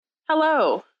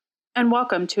Hello, and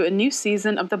welcome to a new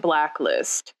season of The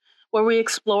Blacklist, where we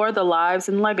explore the lives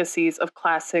and legacies of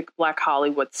classic Black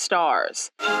Hollywood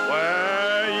stars.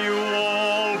 Where you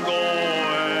all going?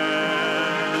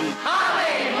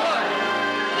 Hollywood!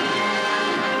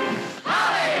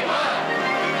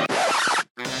 Hollywood!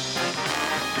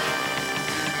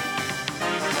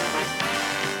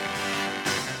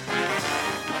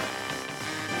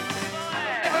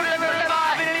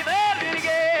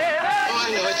 Oh, I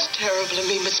know it's terrible of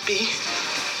me, Miss B.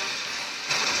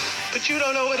 But you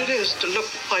don't know what it is to look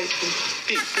white and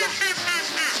be black.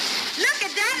 Look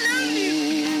at that little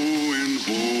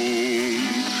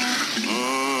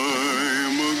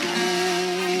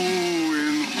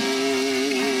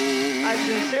I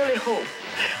sincerely hope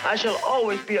I shall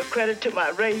always be a credit to my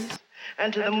race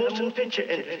and to the motion picture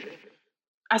industry.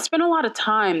 I spent a lot of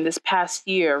time this past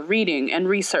year reading and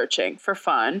researching for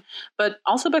fun, but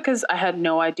also because I had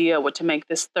no idea what to make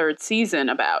this third season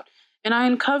about. And I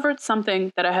uncovered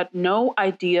something that I had no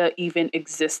idea even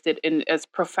existed in as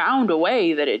profound a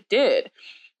way that it did.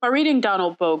 By reading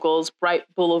Donald Bogle's Bright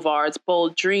Boulevards,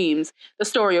 Bold Dreams, The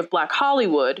Story of Black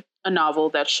Hollywood, a novel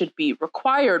that should be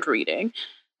required reading,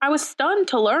 I was stunned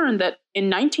to learn that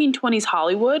in 1920s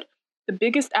Hollywood, the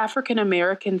biggest African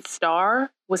American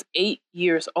star was 8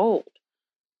 years old.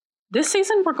 This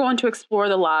season, we're going to explore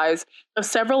the lives of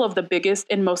several of the biggest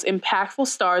and most impactful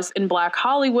stars in Black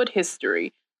Hollywood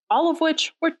history, all of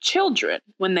which were children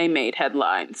when they made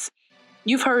headlines.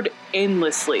 You've heard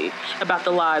endlessly about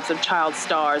the lives of child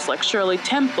stars like Shirley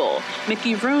Temple,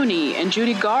 Mickey Rooney, and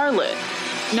Judy Garland.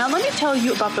 Now let me tell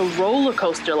you about the roller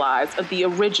coaster lives of the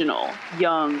original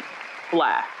young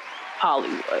Black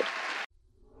Hollywood.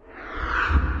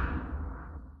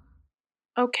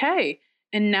 Okay,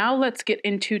 and now let's get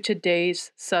into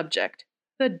today's subject,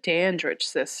 the Dandridge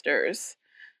sisters.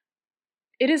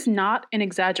 It is not an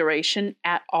exaggeration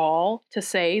at all to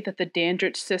say that the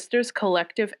Dandridge sisters'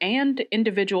 collective and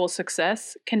individual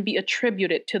success can be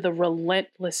attributed to the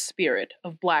relentless spirit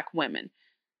of Black women.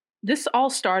 This all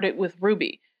started with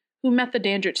Ruby, who met the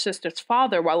Dandridge sisters'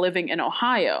 father while living in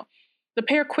Ohio. The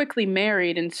pair quickly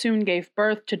married and soon gave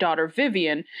birth to daughter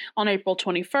Vivian on April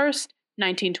 21st,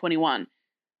 1921.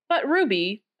 But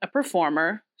Ruby, a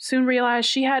performer, soon realized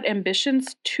she had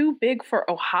ambitions too big for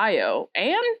Ohio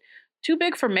and too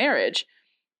big for marriage.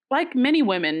 Like many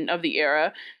women of the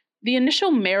era, the initial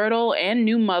marital and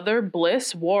new mother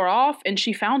bliss wore off, and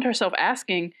she found herself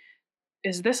asking,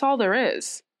 is this all there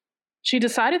is? She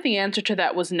decided the answer to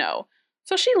that was no,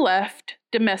 so she left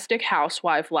domestic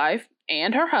housewife life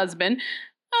and her husband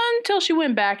until she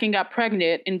went back and got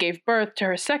pregnant and gave birth to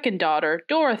her second daughter,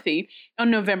 Dorothy,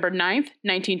 on November 9th,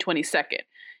 1922.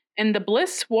 And the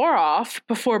bliss wore off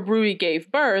before Ruby gave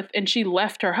birth, and she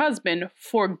left her husband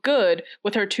for good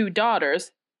with her two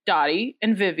daughters, Dottie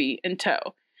and Vivi, in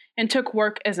tow, and took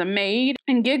work as a maid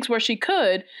and gigs where she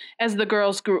could as the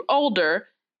girls grew older.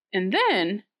 And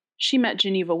then she met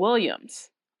Geneva Williams,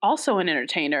 also an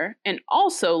entertainer, and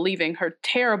also leaving her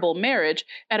terrible marriage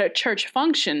at a church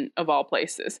function of all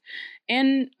places.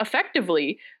 And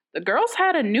effectively, the girls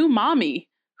had a new mommy,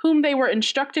 whom they were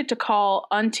instructed to call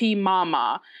Auntie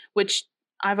Mama, which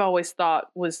I've always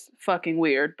thought was fucking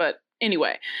weird, but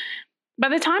anyway. By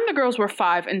the time the girls were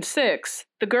 5 and 6,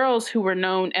 the girls who were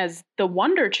known as the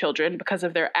Wonder Children because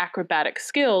of their acrobatic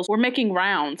skills were making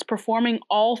rounds, performing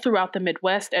all throughout the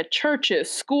Midwest at churches,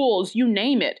 schools, you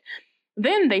name it.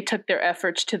 Then they took their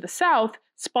efforts to the South,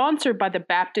 sponsored by the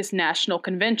Baptist National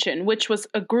Convention, which was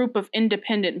a group of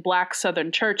independent Black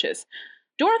Southern churches.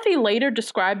 Dorothy later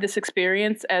described this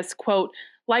experience as, quote,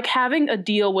 like having a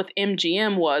deal with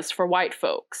MGM was for white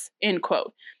folks, end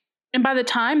quote. And by the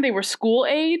time they were school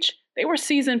age, they were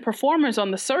seasoned performers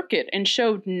on the circuit and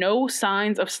showed no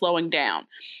signs of slowing down.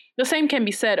 The same can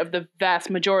be said of the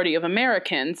vast majority of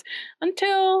Americans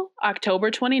until October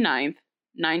 29th,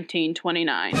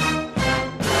 1929.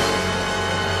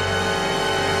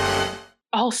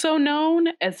 Also known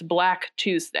as Black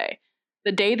Tuesday,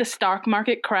 the day the stock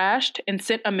market crashed and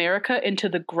sent America into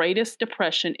the greatest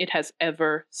depression it has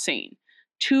ever seen,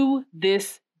 to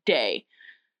this day.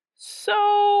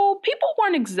 So people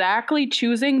weren't exactly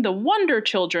choosing the Wonder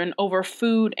Children over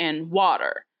food and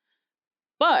water.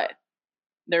 But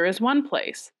there is one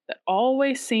place that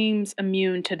always seems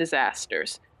immune to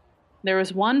disasters. There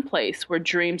is one place where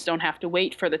dreams don't have to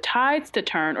wait for the tides to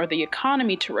turn or the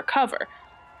economy to recover,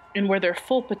 and where their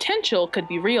full potential could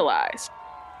be realized.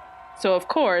 So of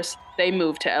course, they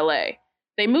moved to LA.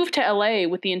 They moved to LA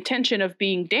with the intention of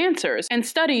being dancers and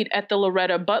studied at the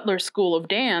Loretta Butler School of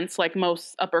Dance, like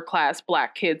most upper-class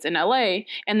black kids in LA,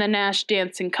 and the Nash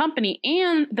Dancing Company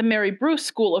and the Mary Bruce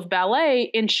School of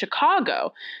Ballet in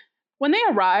Chicago. When they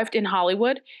arrived in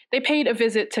Hollywood, they paid a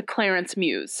visit to Clarence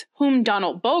Muse, whom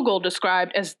Donald Bogle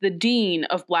described as the dean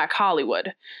of Black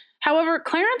Hollywood. However,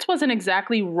 Clarence wasn't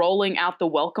exactly rolling out the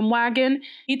welcome wagon.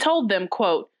 He told them,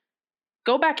 quote,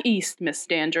 "Go back east, Miss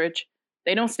Dandridge.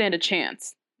 They don't stand a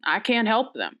chance. I can't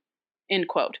help them," end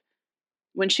quote.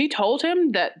 When she told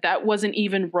him that that wasn't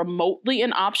even remotely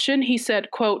an option, he said,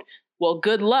 quote, "Well,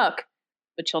 good luck,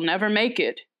 but you'll never make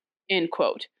it," end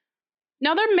quote.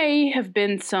 Now, there may have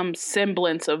been some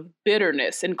semblance of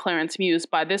bitterness in Clarence Muse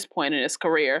by this point in his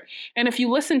career, and if you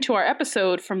listen to our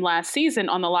episode from last season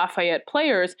on the Lafayette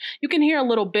Players, you can hear a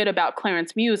little bit about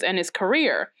Clarence Muse and his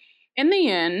career. In the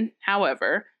end,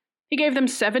 however, he gave them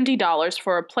 $70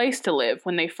 for a place to live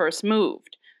when they first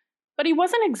moved. But he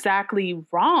wasn't exactly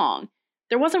wrong.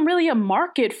 There wasn't really a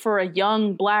market for a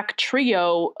young black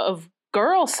trio of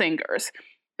girl singers.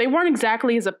 They weren't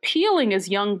exactly as appealing as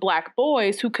young black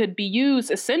boys who could be used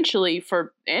essentially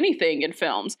for anything in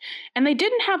films. And they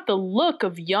didn't have the look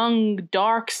of young,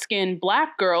 dark-skinned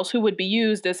black girls who would be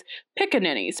used as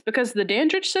pickaninnies, because the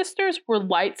Dandridge sisters were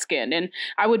light-skinned, and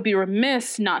I would be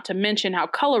remiss not to mention how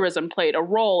colorism played a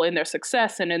role in their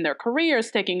success and in their careers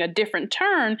taking a different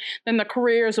turn than the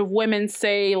careers of women,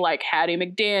 say, like Hattie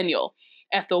McDaniel,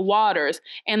 Ethel Waters,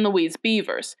 and Louise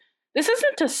Beavers. This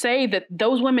isn't to say that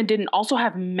those women didn't also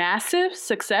have massive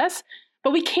success,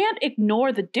 but we can't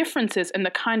ignore the differences in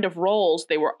the kind of roles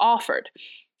they were offered.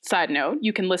 Side note,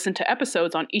 you can listen to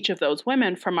episodes on each of those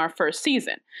women from our first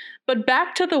season. But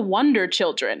back to the Wonder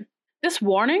Children. This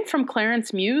warning from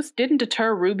Clarence Muse didn't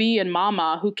deter Ruby and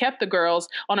Mama, who kept the girls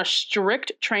on a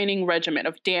strict training regimen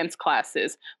of dance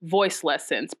classes, voice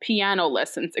lessons, piano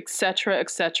lessons, etc.,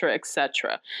 etc.,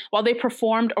 etc., while they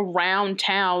performed around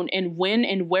town and when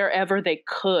and wherever they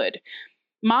could.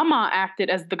 Mama acted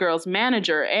as the girls'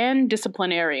 manager and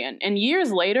disciplinarian, and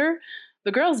years later,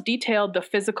 the girls detailed the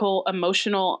physical,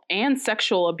 emotional, and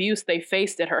sexual abuse they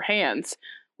faced at her hands.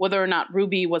 Whether or not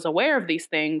Ruby was aware of these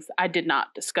things, I did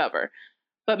not discover.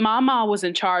 But Mama was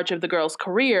in charge of the girls'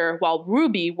 career, while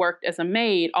Ruby worked as a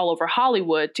maid all over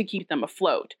Hollywood to keep them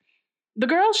afloat. The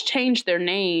girls changed their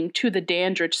name to the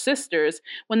Dandridge Sisters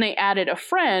when they added a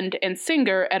friend and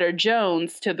singer Etta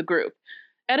Jones to the group.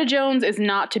 Etta Jones is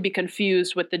not to be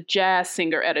confused with the jazz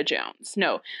singer Etta Jones.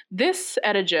 No, this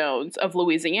Etta Jones of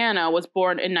Louisiana was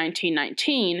born in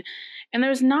 1919, and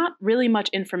there's not really much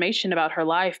information about her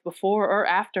life before or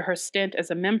after her stint as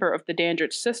a member of the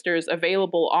Dandridge Sisters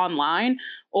available online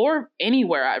or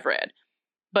anywhere I've read.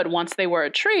 But once they were a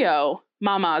trio,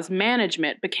 Mama's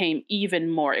management became even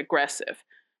more aggressive.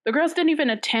 The girls didn't even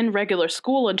attend regular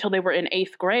school until they were in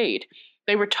 8th grade.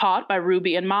 They were taught by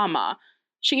Ruby and Mama.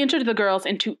 She entered the girls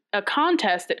into a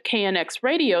contest at KNX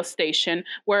radio station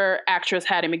where actress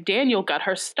Hattie McDaniel got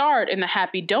her start in the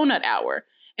Happy Donut Hour,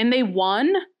 and they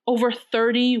won over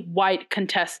 30 white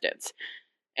contestants.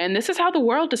 And this is how the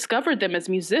world discovered them as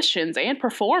musicians and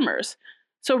performers.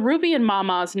 So Ruby and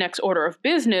Mama's next order of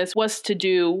business was to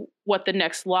do what the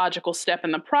next logical step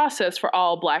in the process for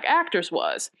all black actors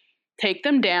was: take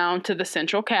them down to the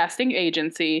Central Casting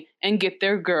Agency and get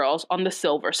their girls on the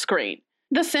silver screen.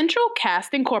 The Central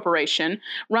Casting Corporation,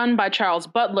 run by Charles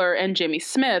Butler and Jimmy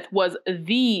Smith, was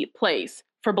the place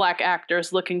for black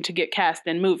actors looking to get cast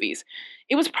in movies.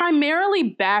 It was primarily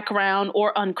background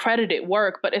or uncredited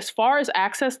work, but as far as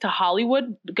access to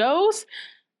Hollywood goes,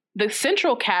 the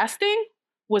Central Casting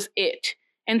was it.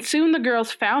 And soon the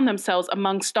girls found themselves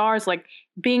among stars like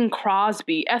Bing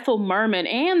Crosby, Ethel Merman,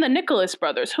 and the Nicholas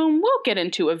brothers, whom we'll get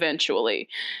into eventually.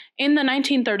 In the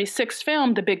 1936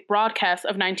 film, The Big Broadcast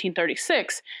of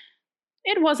 1936,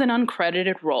 it was an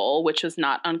uncredited role, which was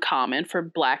not uncommon for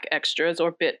black extras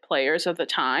or bit players of the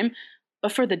time.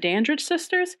 But for the Dandridge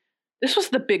sisters, this was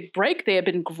the big break they had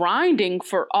been grinding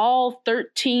for all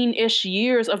 13-ish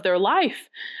years of their life.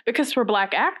 Because for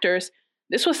black actors,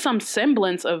 this was some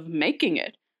semblance of making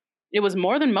it. It was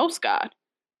more than most got.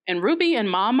 And Ruby and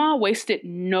Mama wasted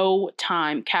no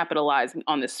time capitalizing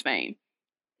on this fame.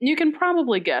 You can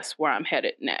probably guess where I'm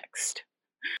headed next.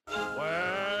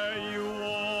 Where you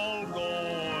all going?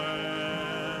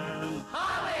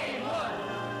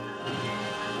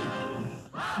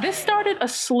 This started a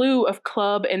slew of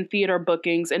club and theater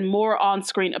bookings and more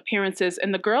on-screen appearances,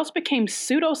 and the girls became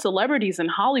pseudo-celebrities in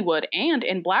Hollywood and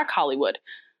in Black Hollywood.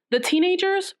 The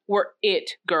teenagers were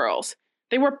it girls.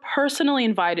 They were personally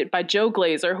invited by Joe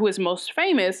Glazer, who is most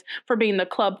famous for being the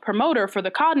club promoter for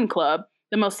the Cotton Club,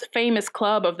 the most famous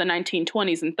club of the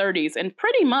 1920s and 30s, and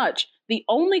pretty much the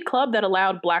only club that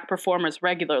allowed black performers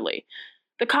regularly.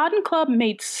 The Cotton Club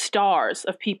made stars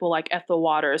of people like Ethel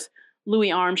Waters,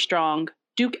 Louis Armstrong,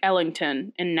 Duke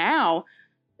Ellington, and now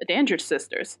the Dandridge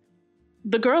sisters.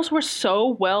 The girls were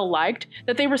so well liked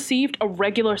that they received a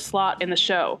regular slot in the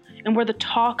show and were the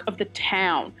talk of the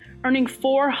town, earning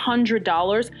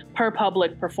 $400 per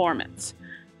public performance.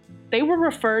 They were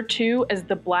referred to as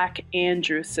the Black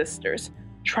Andrew sisters,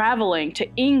 traveling to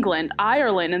England,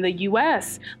 Ireland, and the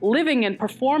US, living and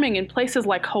performing in places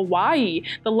like Hawaii,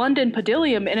 the London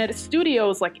Palladium, and at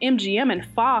studios like MGM and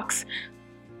Fox,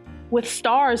 with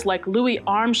stars like Louis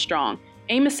Armstrong,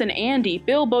 Amos and Andy,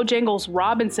 Bill Bojangles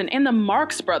Robinson, and the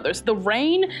Marx Brothers. The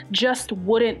rain just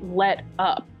wouldn't let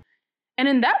up. And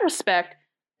in that respect,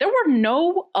 there were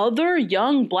no other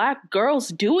young black girls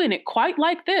doing it quite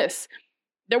like this.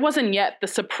 There wasn't yet the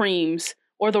Supremes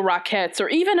or the Rockettes or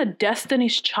even a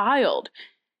Destiny's Child.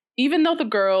 Even though the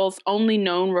girls' only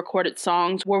known recorded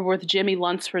songs were with Jimmy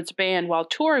Lunceford's band while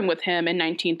touring with him in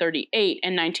 1938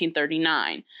 and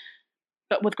 1939.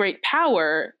 But with great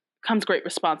power comes great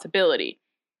responsibility.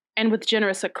 And with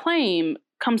generous acclaim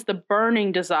comes the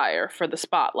burning desire for the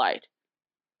spotlight.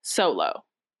 Solo.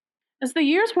 As the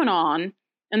years went on,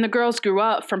 and the girls grew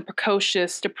up from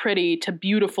precocious to pretty to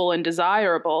beautiful and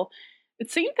desirable, it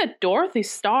seemed that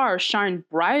Dorothy's stars shined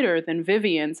brighter than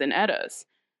Vivian's and Etta's.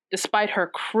 Despite her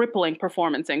crippling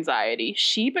performance anxiety,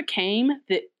 she became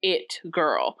the it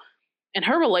girl. And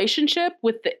her relationship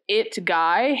with the it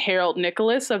guy, Harold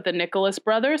Nicholas of the Nicholas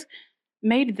Brothers,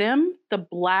 made them the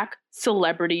black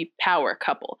celebrity power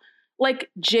couple, like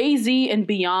Jay-Z and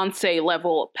Beyonce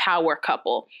level power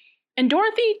couple. And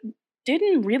Dorothy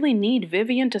didn't really need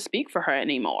Vivian to speak for her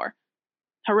anymore.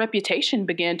 Her reputation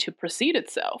began to precede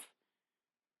itself.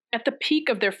 At the peak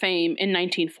of their fame in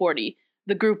 1940,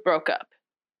 the group broke up.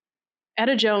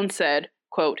 Etta Jones said,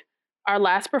 quote, "Our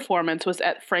last performance was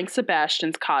at Frank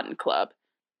Sebastian's Cotton Club,"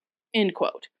 end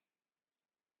quote.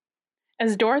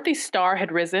 As Dorothy's star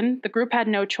had risen, the group had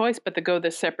no choice but to go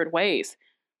their separate ways.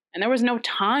 And there was no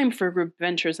time for group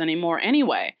ventures anymore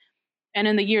anyway. And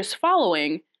in the years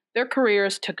following, their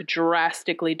careers took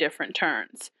drastically different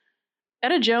turns.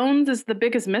 Etta Jones is the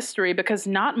biggest mystery because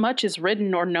not much is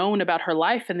written or known about her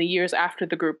life in the years after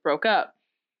the group broke up.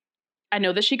 I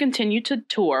know that she continued to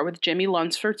tour with Jimmy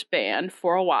Lunceford's band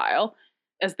for a while,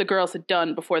 as the girls had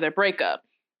done before their breakup.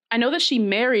 I know that she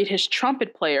married his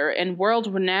trumpet player and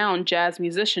world-renowned jazz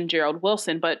musician Gerald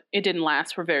Wilson, but it didn't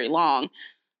last for very long.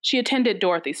 She attended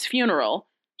Dorothy's funeral.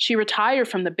 She retired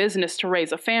from the business to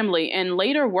raise a family and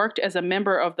later worked as a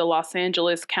member of the Los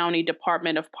Angeles County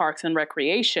Department of Parks and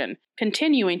Recreation,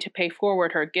 continuing to pay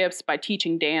forward her gifts by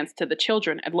teaching dance to the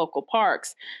children at local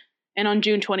parks. And on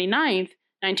June 29th,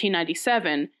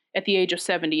 1997, at the age of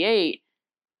 78,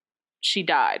 she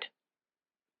died.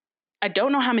 I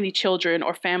don't know how many children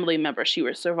or family members she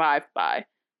was survived by,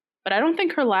 but I don't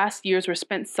think her last years were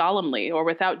spent solemnly or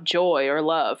without joy or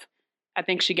love. I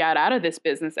think she got out of this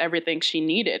business everything she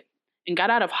needed, and got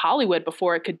out of Hollywood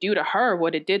before it could do to her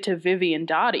what it did to Vivian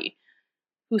Dottie,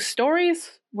 whose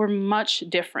stories were much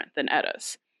different than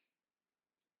Etta's.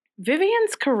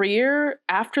 Vivian's career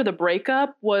after the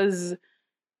breakup was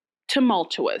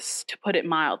tumultuous, to put it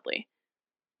mildly.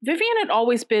 Vivian had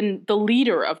always been the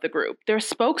leader of the group, their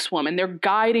spokeswoman, their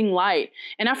guiding light,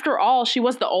 and after all, she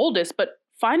was the oldest, but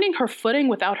finding her footing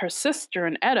without her sister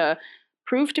and Etta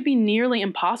proved to be nearly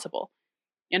impossible.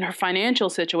 And her financial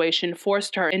situation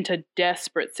forced her into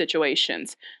desperate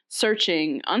situations,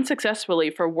 searching unsuccessfully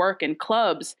for work in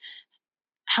clubs.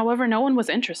 However, no one was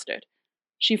interested.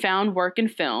 She found work in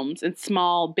films in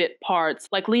small bit parts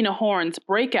like Lena Horne's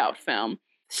breakout film,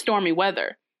 Stormy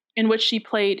Weather, in which she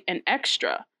played an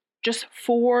extra just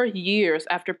 4 years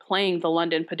after playing the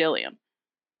London Palladium.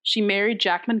 She married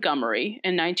Jack Montgomery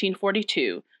in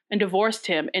 1942 and divorced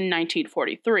him in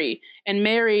 1943, and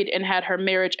married and had her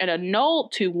marriage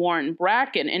annulled to Warren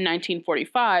Bracken in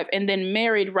 1945, and then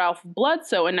married Ralph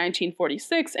Bledsoe in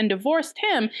 1946 and divorced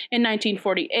him in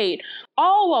 1948,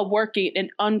 all while working in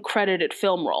uncredited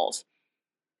film roles.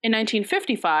 In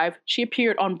 1955, she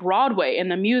appeared on Broadway in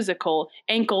the musical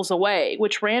Ankles Away,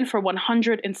 which ran for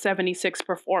 176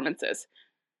 performances.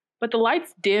 But the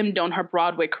lights dimmed on her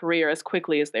Broadway career as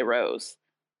quickly as they rose.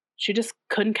 She just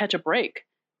couldn't catch a break.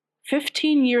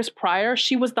 15 years prior,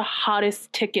 she was the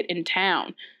hottest ticket in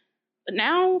town. But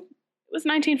now, it was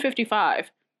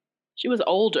 1955. She was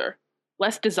older,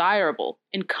 less desirable,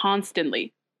 and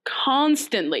constantly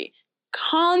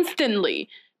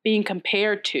being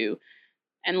compared to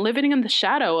and living in the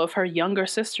shadow of her younger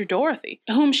sister Dorothy,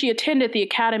 whom she attended the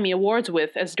Academy Awards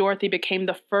with, as Dorothy became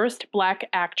the first Black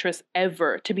actress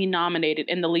ever to be nominated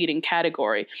in the leading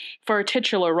category for a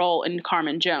titular role in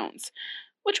Carmen Jones,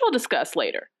 which we'll discuss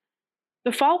later.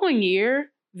 The following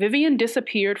year, Vivian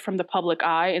disappeared from the public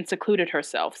eye and secluded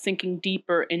herself, sinking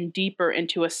deeper and deeper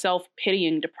into a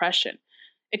self-pitying depression.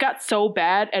 It got so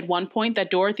bad at one point that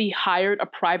Dorothy hired a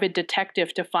private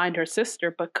detective to find her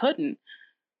sister, but couldn't.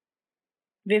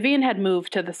 Vivian had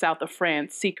moved to the south of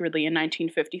France secretly in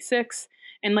 1956,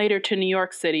 and later to New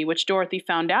York City, which Dorothy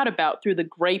found out about through the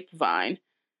grapevine.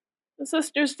 The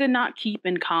sisters did not keep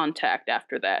in contact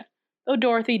after that, though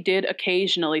Dorothy did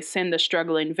occasionally send the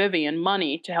struggling Vivian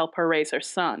money to help her raise her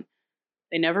son.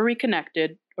 They never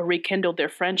reconnected or rekindled their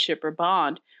friendship or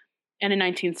bond, and in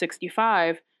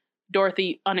 1965,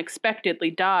 Dorothy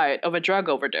unexpectedly died of a drug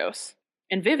overdose,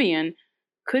 and Vivian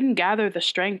couldn't gather the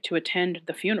strength to attend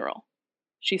the funeral.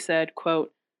 She said,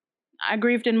 quote, "I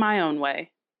grieved in my own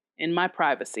way, in my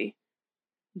privacy.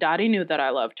 Dottie knew that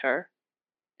I loved her."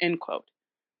 End quote.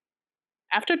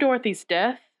 After Dorothy's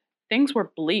death, things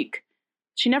were bleak.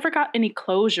 She never got any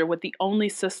closure with the only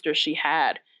sister she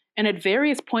had, and at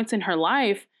various points in her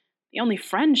life, the only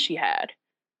friend she had.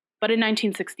 But in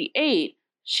 1968,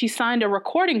 she signed a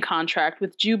recording contract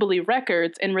with Jubilee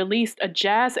Records and released a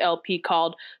jazz LP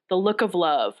called The Look of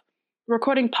Love,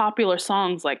 recording popular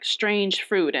songs like Strange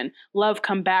Fruit and Love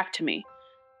Come Back to Me.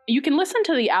 You can listen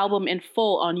to the album in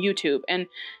full on YouTube, and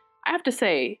I have to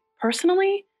say,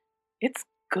 personally, it's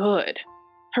good.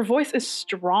 Her voice is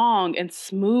strong and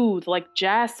smooth like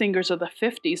jazz singers of the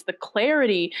 50s. The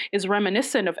clarity is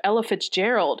reminiscent of Ella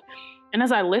Fitzgerald, and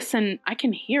as I listen, I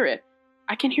can hear it.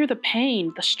 I can hear the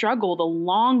pain, the struggle, the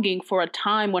longing for a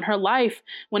time when her life,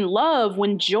 when love,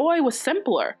 when joy was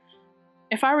simpler.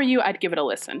 If I were you, I'd give it a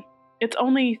listen. It's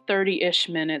only 30-ish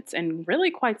minutes and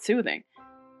really quite soothing.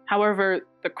 However,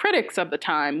 the critics of the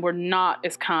time were not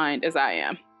as kind as I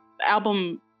am. The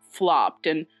album flopped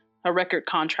and her record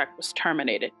contract was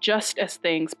terminated, just as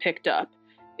things picked up,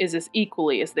 as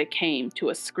equally as they came to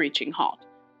a screeching halt.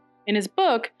 In his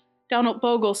book, Donald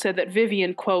Bogle said that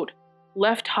Vivian, quote,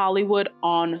 left Hollywood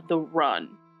on the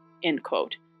run, end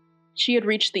quote. She had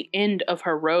reached the end of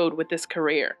her road with this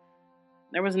career.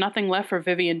 There was nothing left for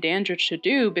Vivian Dandridge to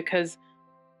do because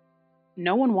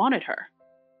no one wanted her.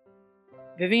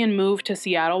 Vivian moved to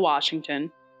Seattle,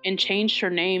 Washington, and changed her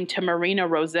name to Marina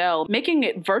Roselle, making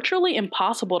it virtually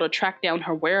impossible to track down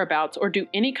her whereabouts or do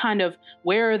any kind of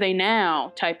 "where are they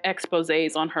now" type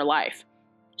exposés on her life.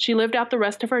 She lived out the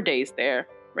rest of her days there,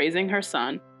 raising her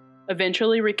son,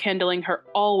 eventually rekindling her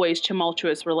always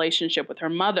tumultuous relationship with her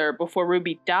mother before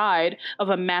Ruby died of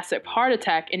a massive heart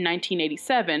attack in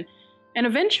 1987, and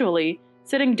eventually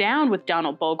sitting down with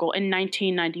Donald Bogle in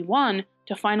 1991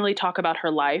 to finally talk about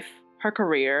her life, her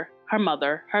career, her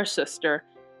mother, her sister,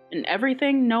 and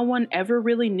everything no one ever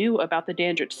really knew about the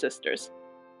Dandridge sisters.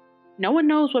 No one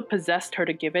knows what possessed her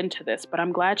to give in to this, but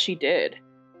I'm glad she did.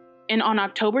 And on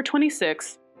October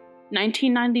 26,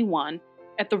 1991,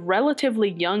 at the relatively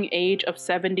young age of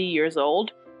 70 years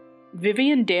old,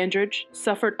 Vivian Dandridge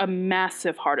suffered a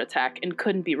massive heart attack and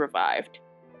couldn't be revived.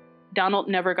 Donald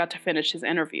never got to finish his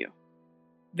interview.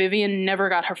 Vivian never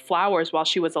got her flowers while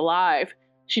she was alive.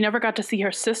 She never got to see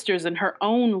her sisters and her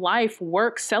own life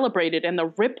work celebrated and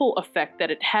the ripple effect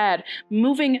that it had,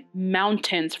 moving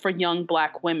mountains for young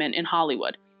Black women in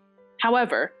Hollywood.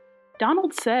 However,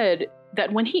 Donald said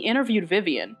that when he interviewed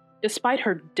Vivian, despite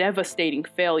her devastating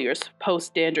failures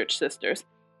post-Dandridge sisters,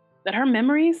 that her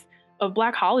memories of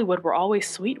Black Hollywood were always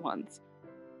sweet ones.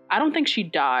 I don't think she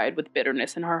died with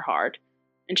bitterness in her heart,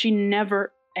 and she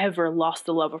never, ever lost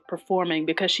the love of performing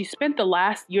because she spent the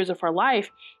last years of her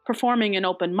life performing in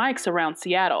open mics around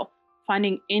Seattle,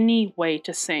 finding any way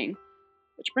to sing,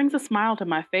 which brings a smile to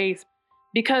my face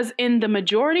because in the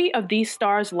majority of these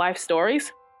stars' life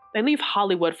stories, they leave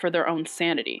Hollywood for their own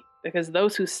sanity because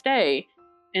those who stay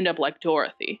end up like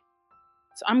Dorothy.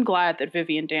 So I'm glad that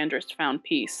Vivian Dandridge found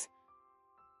peace.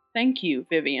 Thank you,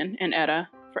 Vivian and Etta,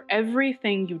 for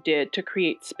everything you did to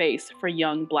create space for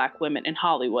young Black women in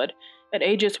Hollywood at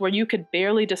ages where you could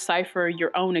barely decipher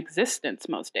your own existence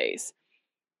most days.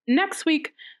 Next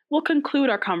week, we'll conclude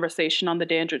our conversation on the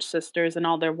Dandridge sisters and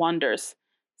all their wonders.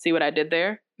 See what I did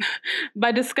there?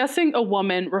 By discussing a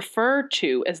woman referred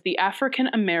to as the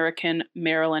African-American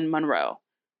Marilyn Monroe,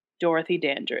 Dorothy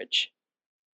Dandridge.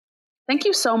 Thank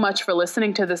you so much for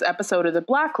listening to this episode of The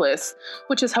Blacklist,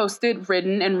 which is hosted,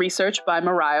 written, and researched by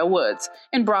Mariah Woods,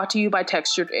 and brought to you by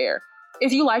Textured Air.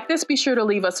 If you like this, be sure to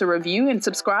leave us a review and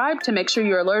subscribe to make sure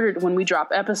you're alerted when we drop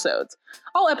episodes.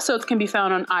 All episodes can be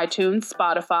found on iTunes,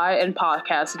 Spotify, and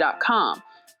podcast.com.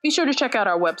 Be sure to check out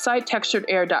our website,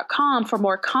 texturedair.com, for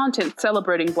more content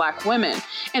celebrating Black women.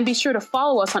 And be sure to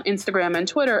follow us on Instagram and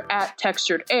Twitter at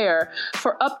texturedair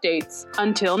for updates.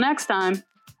 Until next time.